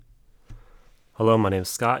Hello, my name is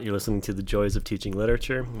Scott. You're listening to The Joys of Teaching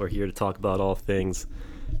Literature. We're here to talk about all things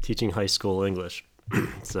teaching high school English.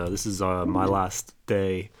 So this is my last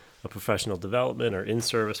day of professional development or in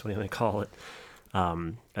service, what do you want to call it,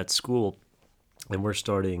 at school. And we're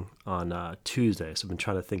starting on Tuesday. So I've been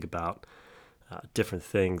trying to think about different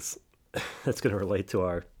things that's going to relate to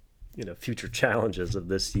our future challenges of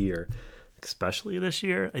this year, especially this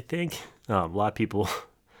year, I think. A lot of people in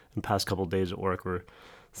the past couple of days at work were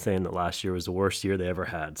saying that last year was the worst year they ever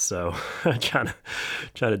had. So trying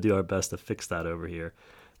to do our best to fix that over here.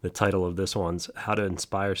 The title of this one's How to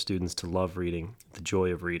Inspire Students to Love Reading, the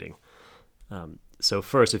Joy of Reading. So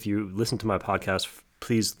first, if you listen to my podcast,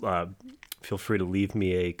 please feel free to leave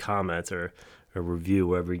me a comment or a review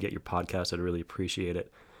wherever you get your podcast. I'd really appreciate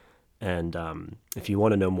it. And if you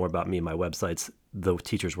want to know more about me, my website's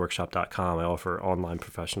theteachersworkshop.com. I offer online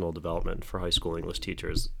professional development for high school English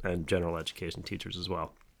teachers and general education teachers as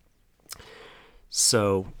well.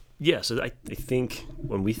 So I think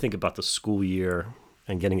when we think about the school year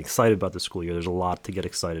and getting excited about the school year, there's a lot to get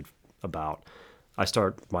excited about. I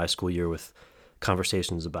start my school year with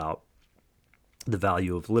conversations about the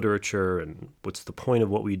value of literature and what's the point of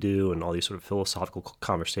what we do, and all these sort of philosophical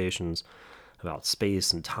conversations about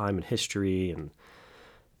space and time and history and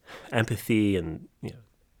empathy and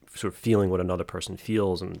sort of feeling what another person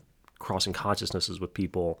feels and crossing consciousnesses with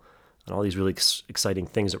people and all these really exciting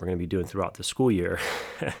things that we're going to be doing throughout the school year.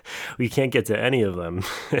 We can't get to any of them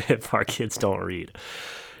if our kids don't read.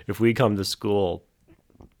 If we come to school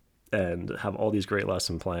and have all these great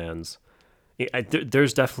lesson plans,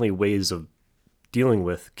 there's definitely ways of dealing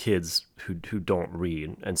with kids who don't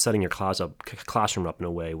read and setting your classroom up in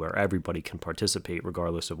a way where everybody can participate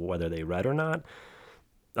regardless of whether they read or not.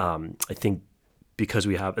 I think because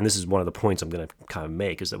we have, and this is one of the points I'm going to kind of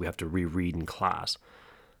make, is that we have to reread in class.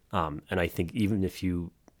 And I think even if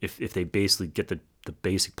they basically get the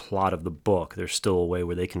basic plot of the book, there's still a way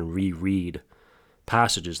where they can reread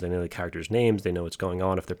passages. They know the characters' names, they know what's going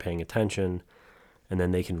on if they're paying attention, and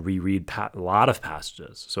then they can reread a lot of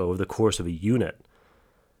passages. So over the course of a unit,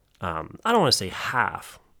 I don't want to say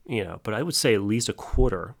half, but I would say at least a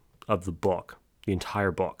quarter of the book, the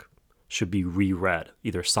entire book, should be reread,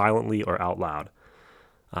 either silently or out loud,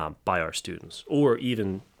 by our students. Or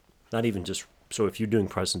even, not even just, so if you're doing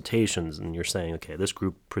presentations and you're saying, okay, this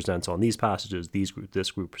group presents on these passages,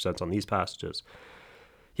 this group presents on these passages.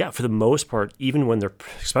 Yeah, for the most part, even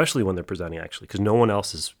especially when they're presenting, actually, because no one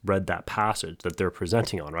else has read that passage that they're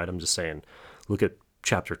presenting on, right? I'm just saying, look at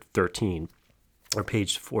chapter 13 or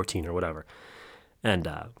page 14 or whatever, and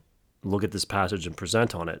look at this passage and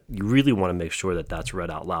present on it. You really want to make sure that that's read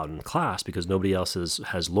out loud in class, because nobody else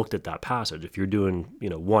has looked at that passage. If you're doing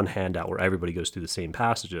one handout where everybody goes through the same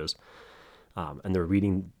passages, and they're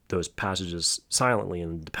reading those passages silently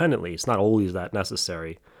and independently, it's not always that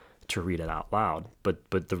necessary to read it out loud, but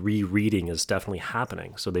the rereading is definitely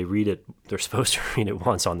happening. So they're supposed to read it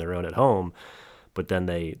once on their own at home, but then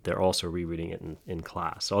they're also rereading it in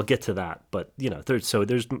class. So I'll get to that. But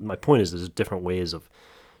my point is, there's different ways of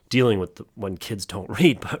dealing with when kids don't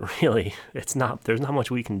read, but really there's not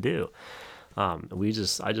much we can do. I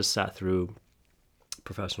just sat through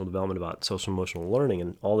professional development about social emotional learning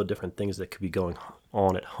and all the different things that could be going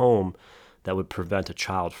on at home that would prevent a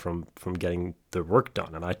child from getting their work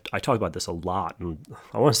done. And I talk about this a lot, and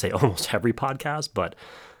I want to say almost every podcast, but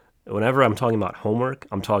whenever I'm talking about homework,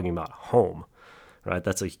 I'm talking about home, right?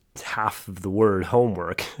 That's half of the word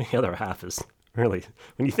homework. The other half is really,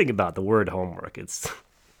 when you think about the word homework, it's,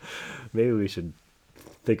 maybe we should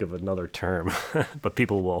think of another term, but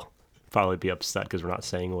people will probably be upset because we're not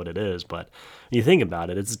saying what it is. But when you think about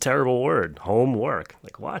it, it's a terrible word, homework.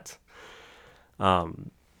 Like, what?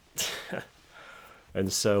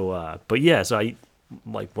 And so, so I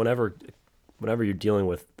like whenever you're dealing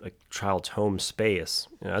with a child's home space,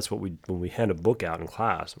 that's what when we hand a book out in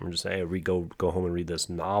class, we're just saying, hey, go home and read this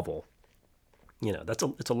novel.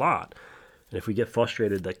 It's a lot. And if we get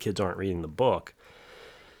frustrated that kids aren't reading the book,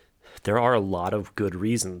 there are a lot of good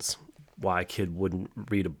reasons why a kid wouldn't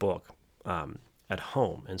read a book at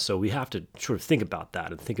home. And so we have to sort of think about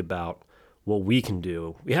that and think about what we can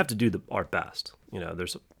do. We have to do our best.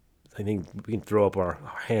 I think we can throw up our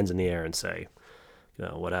hands in the air and say,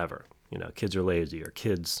 whatever, kids are lazy, or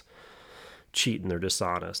kids cheat and they're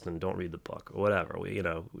dishonest and don't read the book, or whatever. We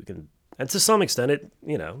can, and to some extent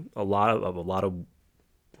a lot of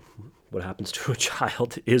what happens to a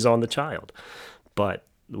child is on the child, but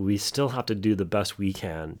we still have to do the best we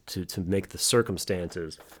can to make the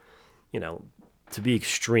circumstances, to be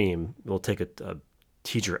extreme. We'll take a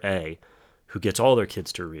teacher A who gets all their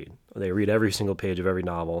kids to read. They read every single page of every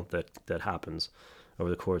novel that happens, over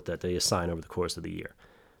the course that they assign over the course of the year.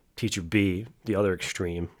 Teacher B, the other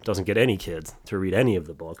extreme, doesn't get any kids to read any of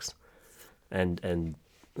the books, and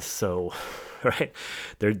so right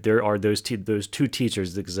there are those two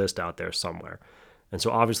teachers that exist out there somewhere, and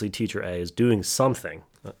so obviously teacher A is doing something,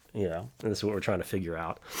 and this is what we're trying to figure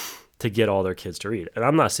out to get all their kids to read. And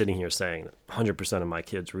I'm not sitting here saying that 100% of my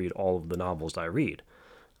kids read all of the novels I read,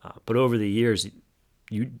 but over the years,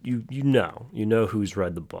 you know who's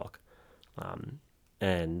read the book,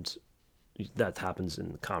 and that happens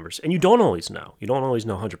in the conversation. And you don't always know. You don't always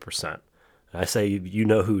know 100%. I say you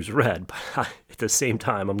know who's read, but at the same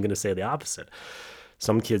time, I'm going to say the opposite.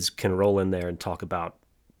 Some kids can roll in there and talk about,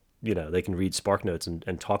 they can read SparkNotes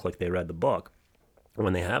and talk like they read the book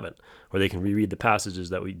when they haven't, or they can reread the passages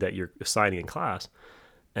that you're assigning in class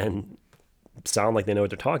and sound like they know what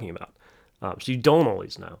they're talking about. So you don't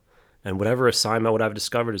always know. And what I've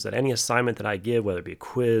discovered is that any assignment that I give, whether it be a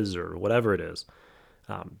quiz or whatever it is,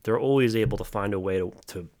 they're always able to find a way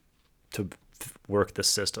to work the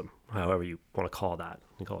system, however you want to call that.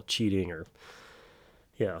 You call it cheating or,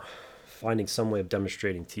 finding some way of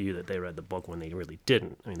demonstrating to you that they read the book when they really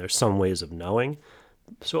didn't. I mean, there's some ways of knowing.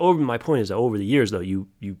 So my point is that over the years, though, you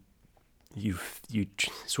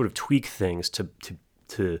sort of tweak things to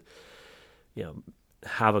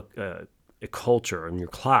have a culture in your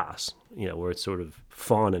class, where it's sort of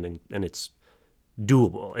fun and it's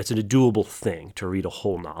doable. It's a doable thing to read a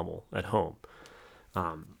whole novel at home.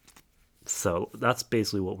 So that's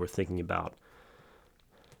basically what we're thinking about.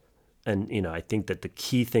 And, I think that the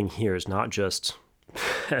key thing here is not just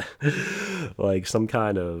like some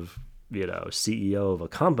kind of, CEO of a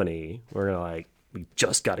company. We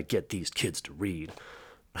just got to get these kids to read.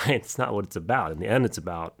 Right? It's not what it's about. In the end, it's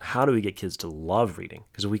about how do we get kids to love reading?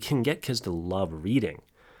 Because if we can get kids to love reading,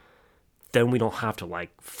 then we don't have to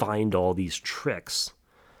find all these tricks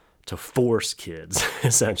to force kids,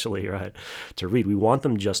 essentially, right, to read. We want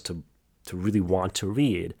them just to really want to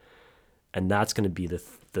read, and that's going to be the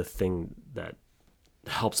thing that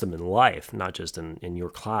helps them in life, not just in your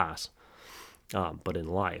class, but in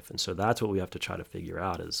life. And so that's what we have to try to figure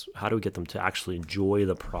out is how do we get them to actually enjoy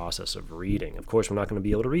the process of reading. Of course, we're not going to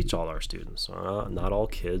be able to reach all our students. Not all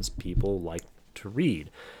people like to read,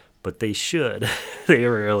 but they should. They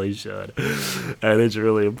really should. And it's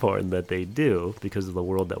really important that they do because of the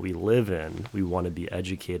world that we live in. We want to be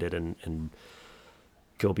educated and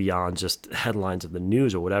go beyond just headlines of the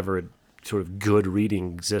news or whatever sort of good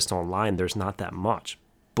reading exists online. There's not that much.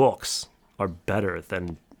 Books are better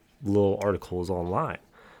than little articles online.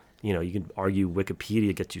 You can argue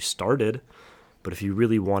Wikipedia gets you started, but if you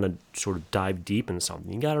really want to sort of dive deep in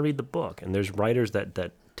something, you got to read the book. And there's writers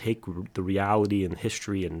that take the reality and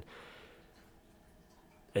history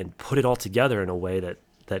and put it all together in a way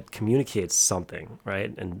that communicates something,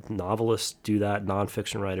 right? And novelists do that,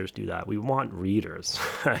 nonfiction writers do that. We want readers.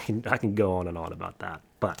 I can go on and on about that,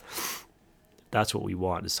 but that's what we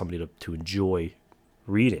want is somebody to enjoy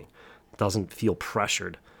reading. Doesn't feel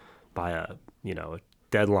pressured by a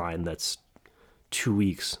deadline that's 2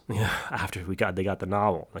 weeks after they got the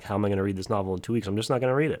novel. Like, how am I going to read this novel in 2 weeks? I'm just not going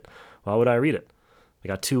to read it. Why would I read it? I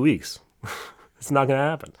got 2 weeks. It's not going to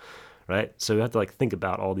happen, right? So we have to think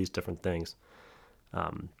about all these different things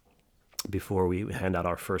before we hand out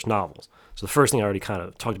our first novels. So the first thing I already kind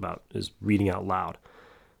of talked about is reading out loud.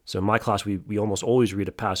 So in my class, we almost always read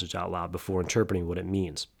a passage out loud before interpreting what it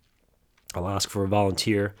means. I'll ask for a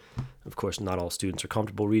volunteer. Of course, not all students are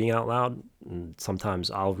comfortable reading out loud. And sometimes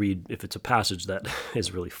I'll read if it's a passage that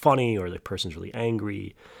is really funny or the person's really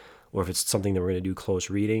angry, or if it's something that we're going to do close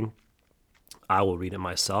reading, I will read it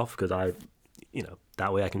myself because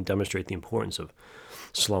that way I can demonstrate the importance of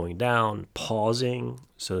slowing down, pausing,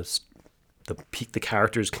 so the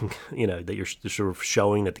characters can, that you're sort of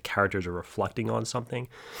showing that the characters are reflecting on something,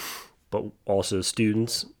 but also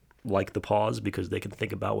students like the pause because they can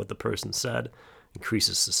think about what the person said,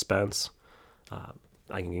 increases suspense.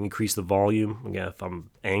 I can increase the volume. Again, if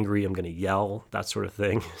I'm angry, I'm going to yell, that sort of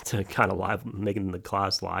thing, to kind of making the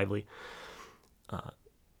class lively.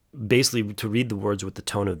 Basically, to read the words with the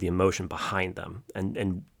tone of the emotion behind them.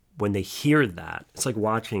 And when they hear that, it's like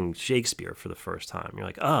watching Shakespeare for the first time. You're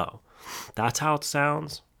like, oh, that's how it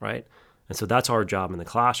sounds, right? And so that's our job in the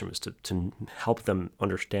classroom is to help them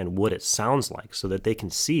understand what it sounds like so that they can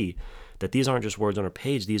see that these aren't just words on a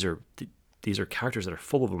page. These are characters that are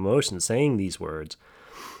full of emotion saying these words.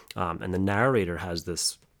 And the narrator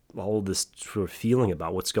has all this sort of feeling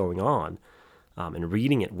about what's going on. And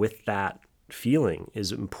reading it with that feeling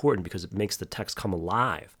is important because it makes the text come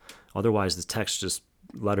alive. Otherwise, the text just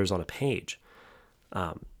letters on a page.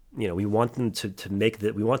 we want them to make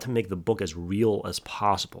the book as real as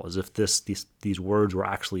possible, as if these words were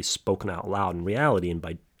actually spoken out loud in reality. And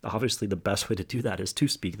by obviously the best way to do that is to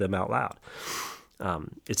speak them out loud.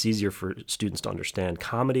 It's easier for students to understand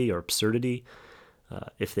comedy or absurdity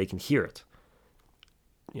if they can hear it.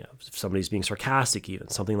 If somebody's being sarcastic, even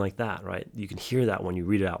something like that, right? You can hear that when you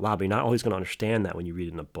read it out loud, but you're not always going to understand that when you read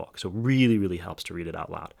it in a book. So it really, really helps to read it out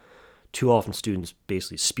loud. Too often students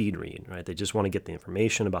basically speed read, right? They just want to get the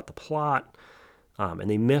information about the plot, and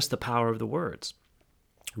they miss the power of the words.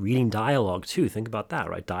 Reading dialogue too, think about that,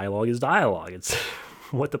 right? Dialogue is dialogue. It's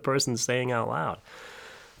what the person's saying out loud.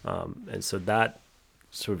 And so that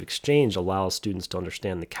sort of exchange allows students to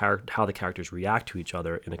understand how the characters react to each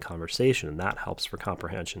other in a conversation, and that helps for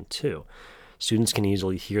comprehension too. Students can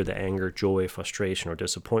easily hear the anger, joy, frustration, or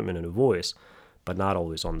disappointment in a voice, but not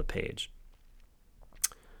always on the page.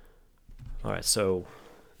 All right, so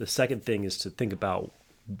the second thing is to think about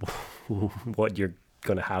what you're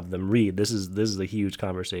going to have them read. This is a huge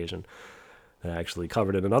conversation that I actually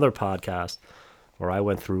covered in another podcast, where I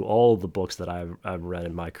went through all the books that I've read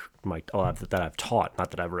in that I've taught,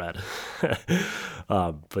 not that I've read,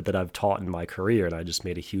 but that I've taught in my career, and I just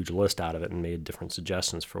made a huge list out of it and made different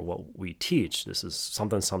suggestions for what we teach. This is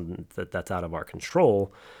something that's out of our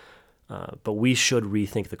control, but we should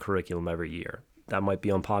rethink the curriculum every year. That might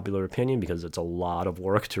be unpopular opinion because it's a lot of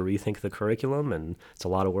work to rethink the curriculum, and it's a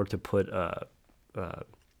lot of work to put a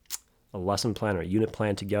lesson plan or a unit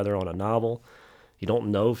plan together on a novel. You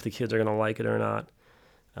don't know if the kids are going to like it or not.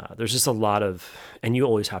 There's just a lot of, and you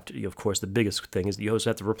always have to, of course, the biggest thing is that you always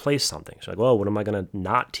have to replace something. So like, well, what am I going to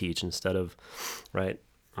not teach instead of, right?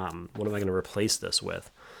 What am I going to replace this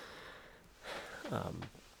with?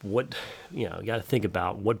 You got to think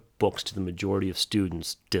about what books do the majority of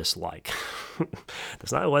students dislike.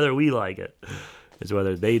 It's not whether we like it, it's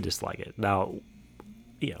whether they dislike it. Now,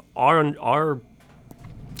 our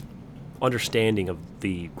understanding of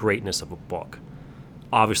the greatness of a book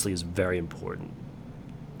obviously is very important.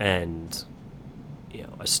 And,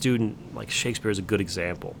 a student like Shakespeare is a good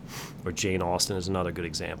example, or Jane Austen is another good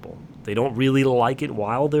example. They don't really like it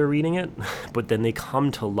while they're reading it, but then they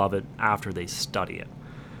come to love it after they study it.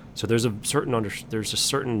 So there's a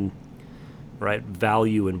certain right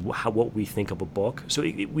value in what we think of a book. So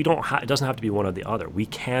it doesn't have to be one or the other. We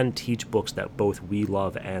can teach books that both we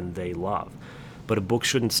love and they love, but a book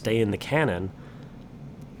shouldn't stay in the canon,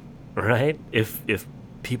 right? If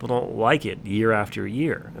people don't like it year after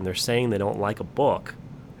year, and they're saying they don't like a book,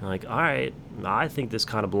 you're like, all right, I think this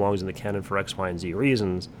kind of belongs in the canon for X, Y, and Z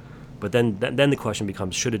reasons. But then the question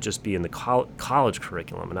becomes, should it just be in the college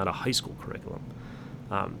curriculum and not a high school curriculum?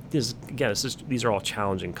 These are all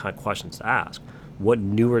challenging kind of questions to ask. What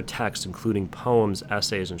newer texts, including poems,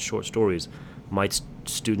 essays, and short stories, might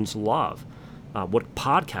students love? What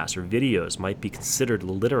podcasts or videos might be considered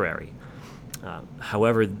literary?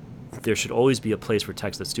 However, there should always be a place for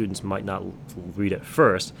text that students might not read at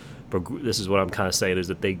first, but this is what I'm kind of saying, is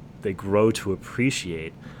that they grow to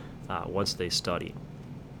appreciate once they study.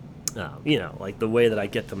 Like the way that I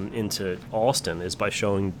get them into Austen is by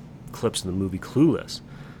showing clips of the movie Clueless.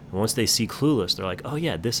 And once they see Clueless, they're like, oh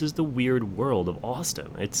yeah, this is the weird world of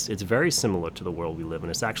Austen. It's very similar to the world we live in.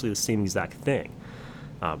 It's actually the same exact thing.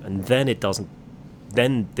 And then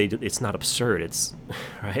it's not absurd. It's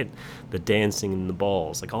right, the dancing and the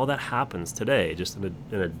balls, like all that happens today, just with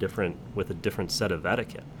a different set of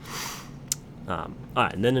etiquette.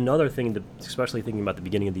 And then another thing, especially thinking about the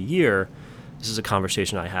beginning of the year, this is a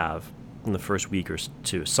conversation I have in the first week or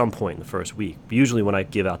two, some point in the first week. Usually when I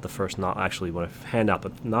give out the first when I hand out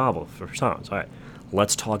the novel for someone. All right,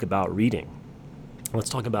 let's talk about reading.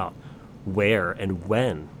 Let's talk about where and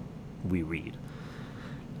when we read.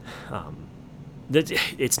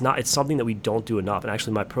 It's something that we don't do enough. And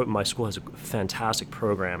actually, my school has a fantastic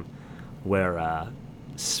program where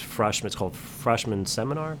it's called Freshman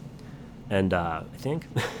Seminar, and I think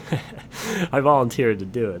I volunteered to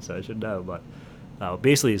do it, so I should know. But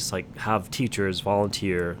basically, it's like have teachers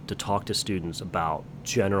volunteer to talk to students about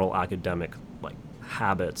general academic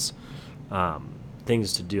habits,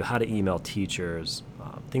 things to do, how to email teachers,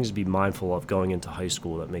 things to be mindful of going into high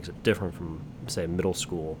school that makes it different from, say, middle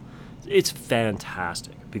school. It's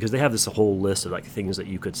fantastic because they have this whole list of things that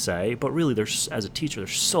you could say, but really as a teacher,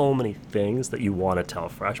 there's so many things that you want to tell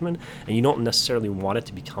freshmen, and you don't necessarily want it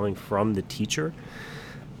to be coming from the teacher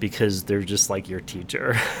because they're just like your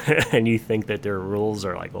teacher and you think that their rules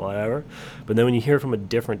are whatever. But then when you hear from a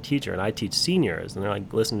different teacher, and I teach seniors, and they're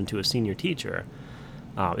listening to a senior teacher,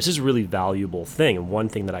 it's just a really valuable thing. And one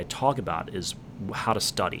thing that I talk about is how to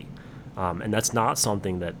study. And that's not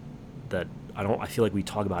something that I feel like we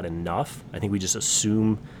talk about enough. I think we just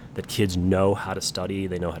assume that kids know how to study,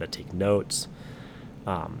 they know how to take notes.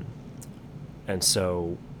 And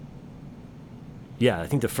so, yeah, I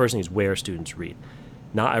think the first thing is where students read.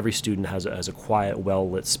 Not every student has a quiet,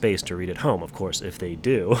 well-lit space to read at home. Of course, if they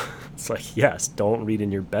do, it's like, yes, don't read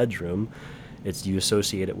in your bedroom. You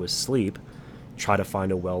associate it with sleep. Try to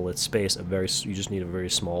find a well-lit space. You just need a very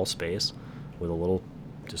small space with a little,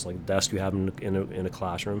 just like the desk you have in a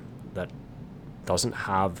classroom that doesn't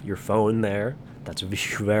have your phone there. That's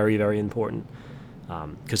very, very important.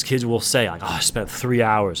 Because kids will say, like, oh, I spent 3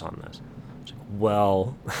 hours on this.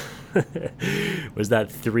 Well, was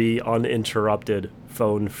that 3 uninterrupted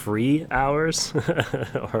phone-free hours?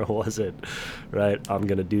 Or was it, right, I'm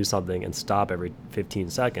going to do something and stop every 15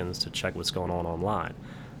 seconds to check what's going on online?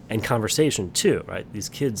 And conversation, too, right? These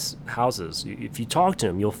kids' houses, if you talk to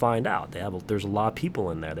them, you'll find out. There's a lot of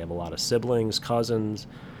people in there. They have a lot of siblings, cousins,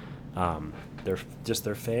 they're just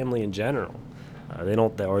their family in general.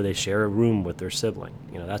 They share a room with their sibling,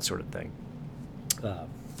 that sort of thing.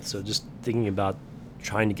 So just thinking about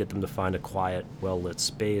trying to get them to find a quiet, well-lit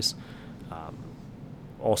space.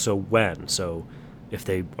 Also when. So if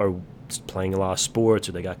they are playing a lot of sports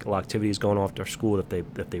or they got a lot of activities going on after school,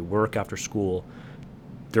 if they work after school,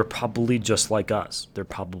 they're probably just like us. They're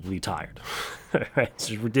probably tired. Right? It's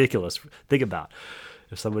just ridiculous. Think about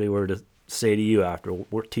if somebody were to say to you after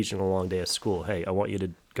teaching a long day at school, hey, I want you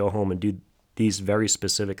to go home and do these very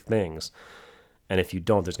specific things. And if you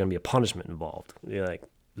don't, there's going to be a punishment involved. You're like,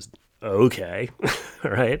 okay,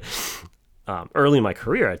 right? Early in my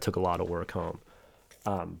career, I took a lot of work home.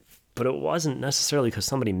 But it wasn't necessarily because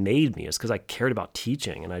somebody made me. It's because I cared about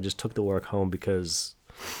teaching, and I just took the work home because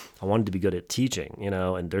I wanted to be good at teaching,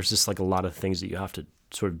 and there's just like a lot of things that you have to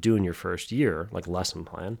sort of do in your first year, like lesson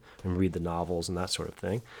plan and read the novels and that sort of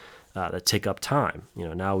thing, that take up time.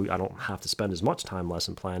 Now I don't have to spend as much time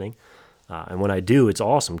lesson planning. And when I do, it's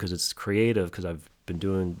awesome because it's creative because I've been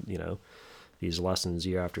doing, these lessons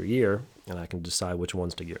year after year, and I can decide which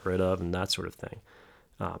ones to get rid of and that sort of thing.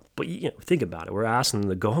 But think about it. We're asking them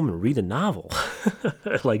to go home and read a novel.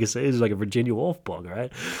 Like I say, it's like a Virginia Woolf book,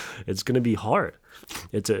 right? It's going to be hard.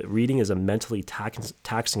 Reading is a mentally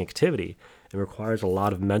taxing activity. It requires a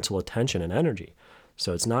lot of mental attention and energy.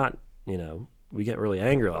 So it's not, we get really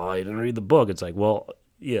angry. Oh, you didn't read the book. It's like, well,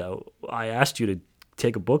 I asked you to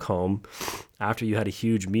take a book home after you had a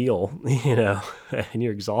huge meal, and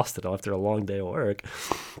you're exhausted after a long day of work.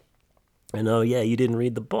 And oh yeah, you didn't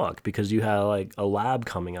read the book because you had like a lab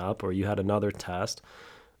coming up, or you had another test,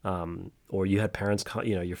 or you had parents,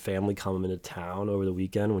 your family come into town over the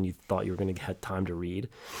weekend when you thought you were going to get time to read.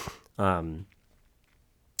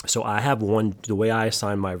 So I have the way I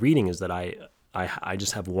assign my reading is that I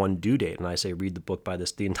just have one due date, and I say read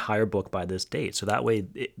the entire book by this date. So that way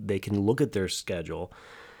they can look at their schedule.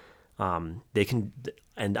 They can,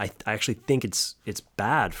 and I actually think it's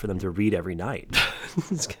bad for them to read every night.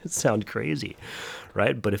 It's going to sound crazy,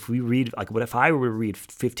 right? But if we read, if I were to read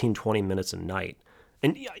 15, 20 minutes a night,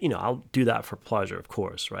 and I'll do that for pleasure, of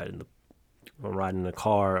course, right? When I'm riding in a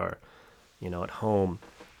car or, at home.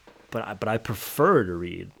 But I prefer to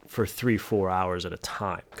read for 3-4 hours at a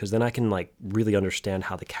time, because then I can really understand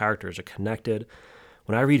how the characters are connected.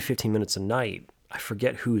 When I read 15 minutes a night, I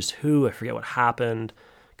forget who's who. I forget what happened,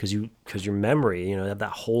 because your memory, you have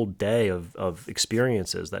that whole day of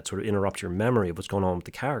experiences that sort of interrupt your memory of what's going on with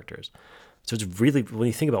the characters. So it's really, when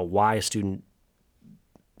you think about why a student,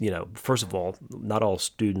 first of all, not all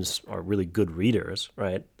students are really good readers,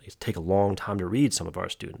 right? They take a long time to read, some of our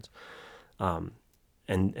students.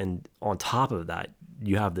 And on top of that,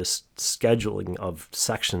 you have this scheduling of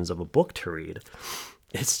sections of a book to read.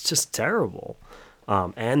 It's just terrible.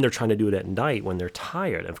 And they're trying to do it at night when they're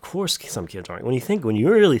tired. Of course, some kids aren't. When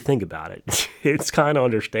you really think about it, it's kind of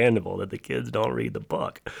understandable that the kids don't read the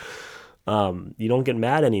book. You don't get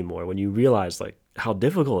mad anymore when you realize how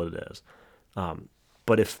difficult it is.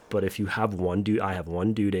 But if you have I have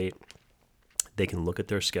one due date. They can look at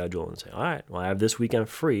their schedule and say, all right, well, I have this weekend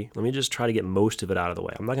free. Let me just try to get most of it out of the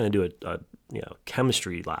way. I'm not going to do a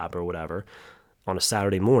chemistry lab or whatever on a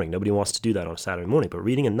Saturday morning. Nobody wants to do that on a Saturday morning. But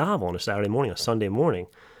reading a novel on a Saturday morning, a Sunday morning,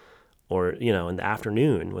 or, in the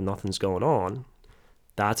afternoon when nothing's going on,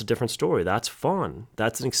 that's a different story. That's fun.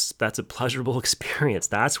 That's a pleasurable experience.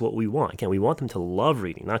 That's what we want. Again, we want them to love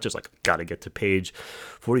reading, not just got to get to page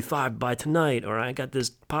 45 by tonight, or I got this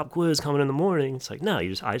pop quiz coming in the morning. It's no, I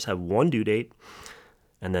just have one due date,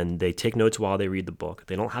 and then they take notes while they read the book.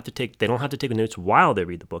 They don't have to take notes while they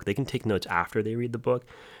read the book. They can take notes after they read the book.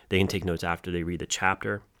 They can take notes after they read the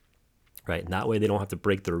chapter, right? And that way they don't have to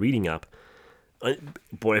break their reading up.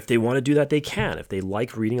 Boy, if they want to do that, they can. If they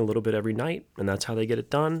like reading a little bit every night and that's how they get it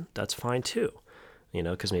done, that's fine too.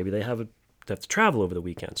 because maybe they have to travel over the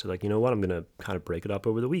weekend. So like, you know what, I'm going to kind of break it up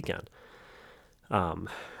over the weekend.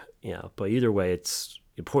 But either way, it's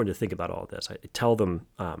important to think about all this. I tell them,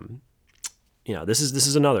 this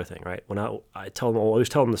is another thing, right? When I always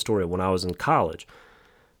tell them the story of when I was in college,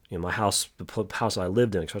 my house, the house I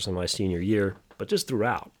lived in, especially my senior year, but just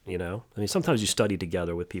throughout, sometimes you study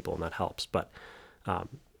together with people and that helps. But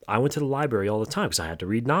I went to the library all the time because I had to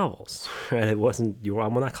read novels. Right?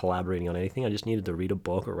 I'm not collaborating on anything. I just needed to read a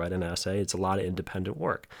book or write an essay. It's a lot of independent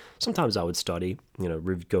work. Sometimes I would study,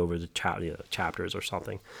 go over the chapters or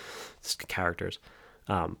something, characters.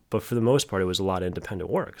 But for the most part, it was a lot of independent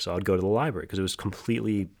work. So I'd go to the library because it was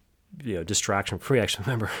completely, distraction free. I actually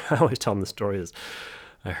remember, I always tell them the story is,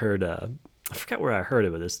 I heard, I forget where I heard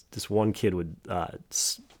it, but this one kid would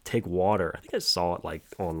take water. I think I saw it like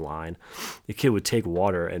online. The kid would take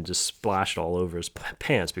water and just splash it all over his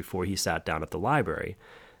pants before he sat down at the library.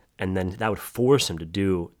 And then that would force him to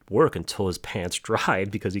do work until his pants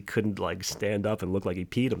dried because he couldn't like stand up and look like he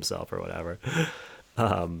peed himself or whatever.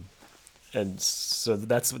 And so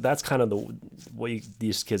that's kind of what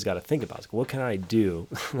these kids got to think about. It's like, what can I do?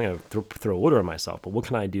 Throw water on myself, but what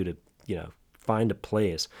can I do to, find a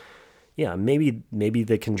place? Yeah, maybe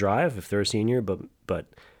they can drive if they're a senior, but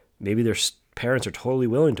maybe their parents are totally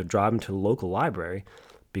willing to drive them to the local library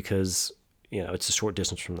because, it's a short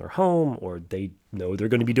distance from their home, or they know they're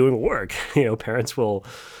going to be doing work. Parents will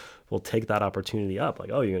take that opportunity up.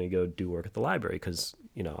 Like, oh, you're going to go do work at the library because,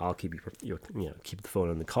 I'll keep keep the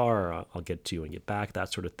phone in the car. Or I'll get to you when you get back,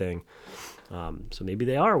 that sort of thing. So maybe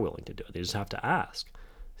they are willing to do it. They just have to ask.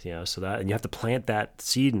 So that, and you have to plant that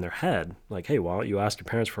seed in their head. Like, hey, why don't you ask your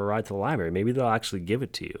parents for a ride to the library? Maybe they'll actually give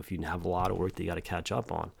it to you if you have a lot of work that you got to catch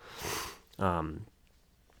up on.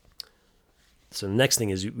 So the next thing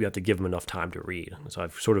is we have to give them enough time to read. So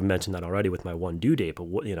I've sort of mentioned that already with my one due date, but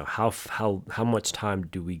how much time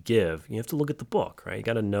do we give? You have to look at the book, right? You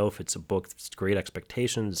got to know if it's a book that's Great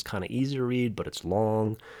Expectations, it's kind of easy to read, but it's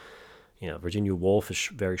long. Virginia Woolf is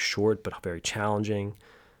very short, but very challenging.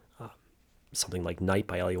 Something like Night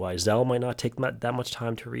by Elie Wiesel might not take that much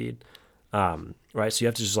time to read, right? So you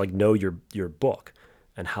have to just like know your book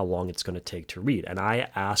and how long it's going to take to read. And I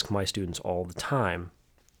ask my students all the time,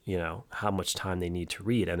 how much time they need to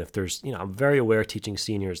read. And if there's, I'm very aware teaching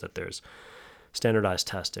seniors that there's standardized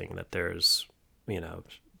testing, that there's,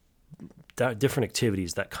 different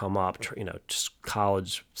activities that come up, just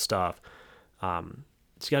college stuff. So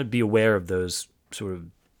you got to be aware of those sort of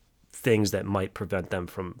things that might prevent them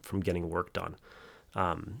from getting work done,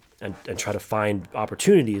 and try to find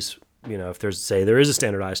opportunities. If there is a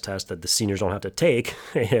standardized test that the seniors don't have to take,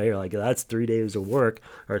 you're like, that's 3 days of work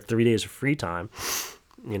or 3 days of free time,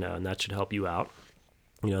 and that should help you out,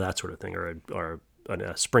 that sort of thing, or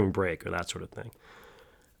a spring break or that sort of thing.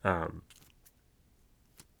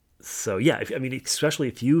 So yeah, especially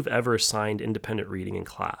if you've ever assigned independent reading in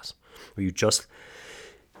class, where you just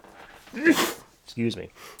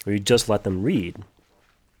where you just let them read,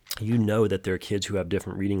 that there are kids who have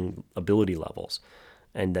different reading ability levels,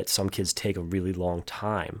 and that some kids take a really long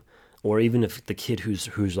time. Or even if the kid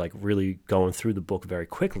who's like really going through the book very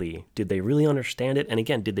quickly, did they really understand it? And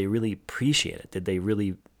again, did they really appreciate it? Did they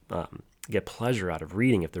really get pleasure out of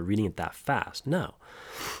reading if they're reading it that fast? No.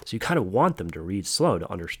 So you kind of want them to read slow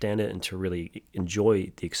to understand it and to really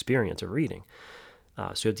enjoy the experience of reading.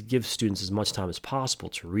 So you have to give students as much time as possible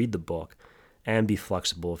to read the book and be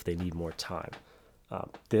flexible if they need more time.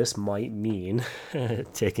 This might mean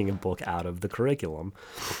taking a book out of the curriculum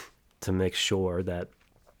to make sure that,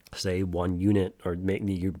 say, one unit or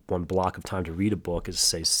maybe one block of time to read a book is,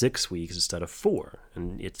 say, 6 weeks instead of 4.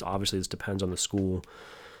 And this depends on the school.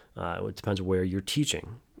 It depends where you're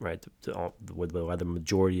teaching, right? Whether the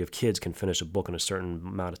majority of kids can finish a book in a certain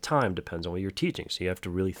amount of time depends on what you're teaching. So you have to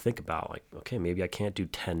really think about, like, okay, maybe I can't do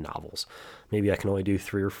 10 novels. Maybe I can only do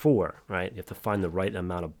 3 or 4, right? You have to find the right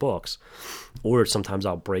amount of books. Or sometimes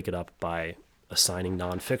I'll break it up by assigning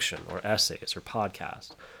nonfiction or essays or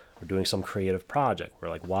podcasts or doing some creative project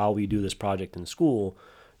where, like, while we do this project in school,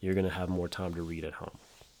 you're going to have more time to read at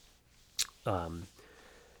home.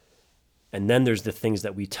 And then there's the things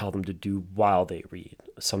that we tell them to do while they read.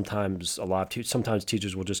 Sometimes sometimes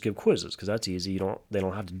teachers will just give quizzes because that's easy. They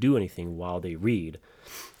don't have to do anything while they read.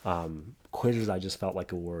 Quizzes, I just felt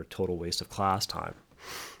like were a total waste of class time,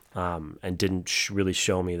 and didn't really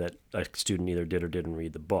show me that a student either did or didn't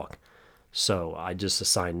read the book. So I just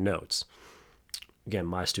assigned notes. Again,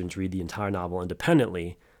 my students read the entire novel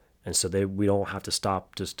independently, and so we don't have to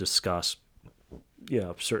stop to discuss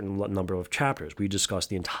a certain number of chapters. We discuss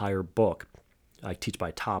the entire book. I teach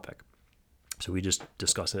by topic. So we just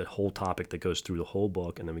discuss that whole topic that goes through the whole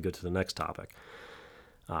book, and then we go to the next topic.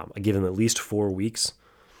 I give them at least 4 weeks.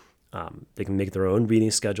 They can make their own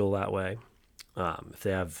reading schedule that way. If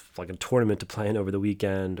they have like a tournament to play in over the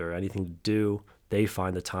weekend or anything to do, they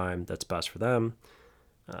find the time that's best for them.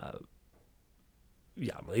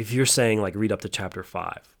 If you're saying like read up to chapter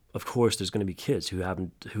 5, of course there's going to be kids who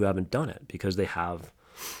haven't done it because they have,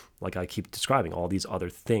 like I keep describing, all these other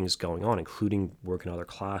things going on, including work in other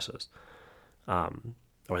classes.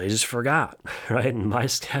 Or they just forgot, right? In my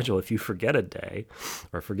schedule, if you forget a day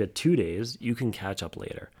or forget 2 days, you can catch up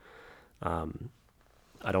later.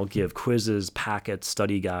 I don't give quizzes, packets,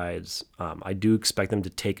 study guides. I do expect them to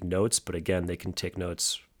take notes, but again, they can take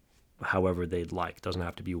notes however they'd like. It doesn't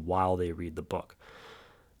have to be while they read the book.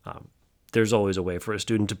 There's always a way for a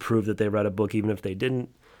student to prove that they read a book even if they didn't.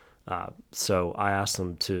 So I ask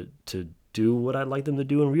them to do what I'd like them to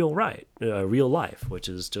do in real life, which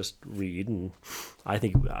is just read. And I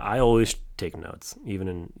think I always take notes,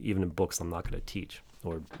 even in books I'm not going to teach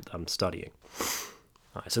or I'm studying.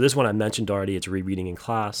 All right, so this one I mentioned already. It's rereading in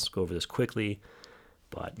class. Go over this quickly.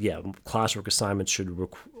 But yeah, classwork assignments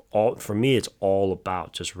for me, it's all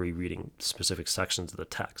about just rereading specific sections of the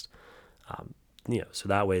text. So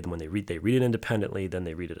that way when they read it independently, then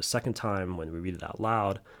they read it a second time when we read it out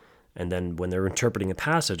loud. And then when they're interpreting a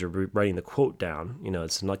passage or writing the quote down,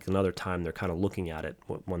 it's like another time they're kind of looking at it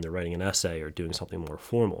when they're writing an essay or doing something more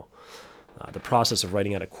formal. The process of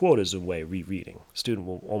writing out a quote is a way of rereading. A student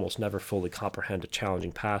will almost never fully comprehend a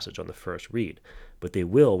challenging passage on the first read, but they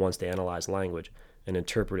will once they analyze language and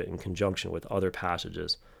interpret it in conjunction with other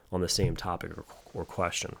passages on the same topic or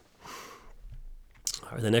question.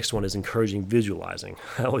 All right, the next one is encouraging visualizing.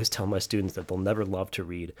 I always tell my students that they'll never love to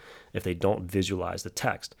read if they don't visualize the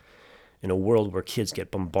text. In a world where kids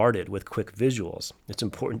get bombarded with quick visuals, it's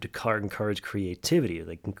important to encourage creativity.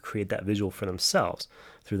 They can create that visual for themselves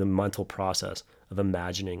through the mental process of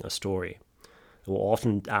imagining a story. We'll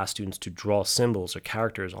often ask students to draw symbols or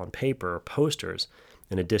characters on paper or posters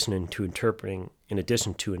in addition to interpreting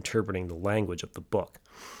the language of the book.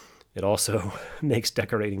 It also makes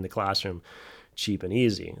decorating the classroom cheap and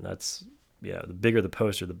easy. That's the bigger the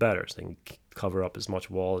poster, the better. So they can cover up as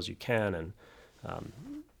much wall as you can, and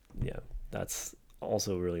that's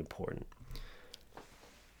also really important.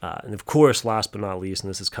 And of course, last but not least, and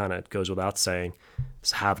this is kind of goes without saying,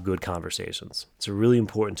 is have good conversations. It's really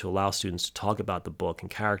important to allow students to talk about the book and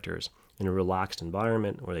characters in a relaxed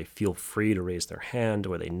environment where they feel free to raise their hand,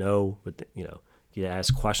 where they know, you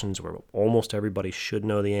ask questions where almost everybody should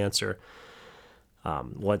know the answer.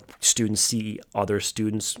 Let students see other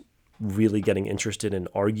students really getting interested in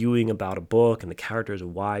arguing about a book and the characters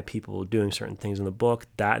and why people are doing certain things in the book.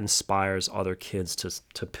 That inspires other kids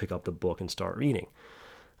to pick up the book and start reading.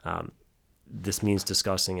 This means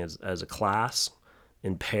discussing as a class,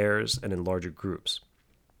 in pairs, and in larger groups.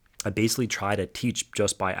 I basically try to teach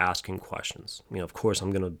just by asking questions. Of course,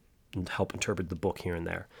 I'm going to help interpret the book here and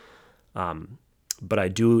there. But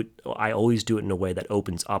I always do it in a way that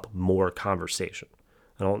opens up more conversation.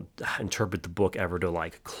 I don't interpret the book ever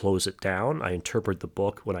to close it down. I interpret the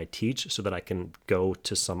book when I teach so that I can go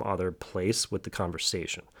to some other place with the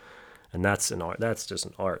conversation. And that's an art. That's just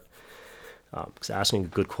an art. Because asking a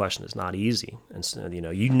good question is not easy. And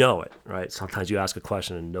it, right? Sometimes you ask a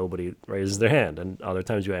question and nobody raises their hand. And other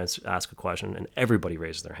times you ask a question and everybody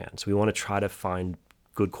raises their hand. So we want to try to find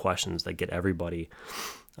good questions that get everybody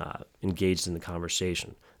engaged in the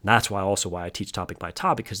conversation. And that's why I teach topic by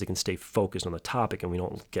topic, because they can stay focused on the topic and we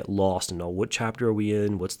don't get lost and know what chapter are we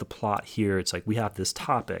in, what's the plot here. It's like we have this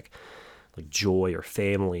topic, like joy or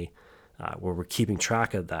family, where we're keeping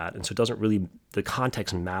track of that. And so it doesn't really, the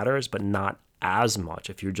context matters, but not as much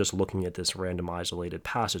if you're just looking at this random isolated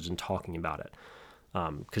passage and talking about it.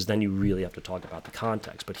 Because then you really have to talk about the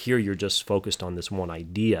context. But here you're just focused on this one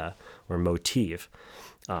idea or motif,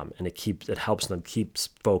 and it helps them keep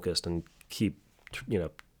focused and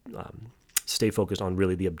stay focused on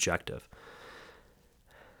really the objective.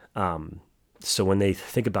 So when they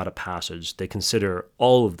think about a passage, they consider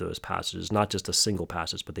all of those passages, not just a single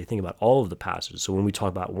passage, but they think about all of the passages. So when we talk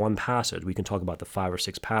about one passage, we can talk about the 5 or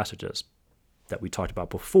 6 passages that we talked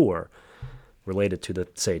about before related to the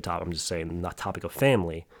topic of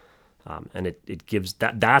family. And it gives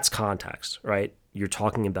that's context, right? You're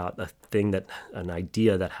talking about an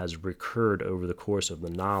idea that has recurred over the course of the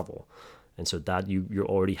novel. And so that you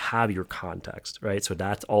already have your context, right? So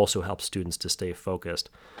that also helps students to stay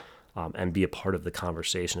focused and be a part of the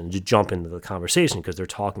conversation and to jump into the conversation because they're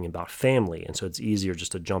talking about family. And so it's easier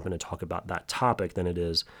just to jump in and talk about that topic than it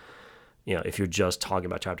is, if you're just talking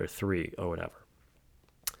about chapter 3 or whatever.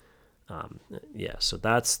 So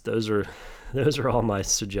those are all my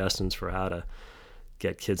suggestions for how to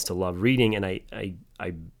get kids to love reading. And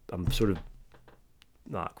I'm sort of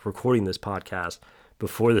recording this podcast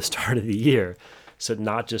before the start of the year. So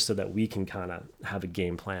not just so that we can kind of have a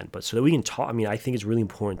game plan, but so that we can talk. I mean, I think it's really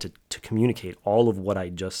important to communicate all of what I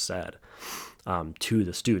just said to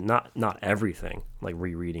the student. Not everything like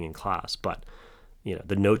rereading in class, but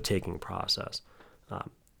the note-taking process,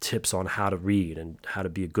 tips on how to read and how to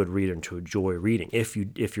be a good reader and to enjoy reading. If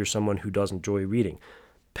you're someone who doesn't enjoy reading,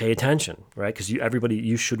 pay attention, right? Because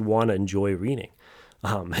you should want to enjoy reading.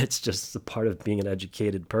 It's just a part of being an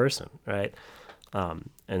educated person, right?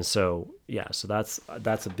 And so that's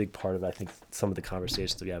a big part of, I think, some of the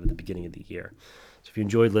conversations that we have at the beginning of the year. So if you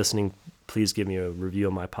enjoyed listening, please give me a review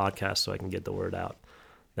of my podcast so I can get the word out.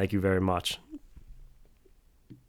 Thank you very much.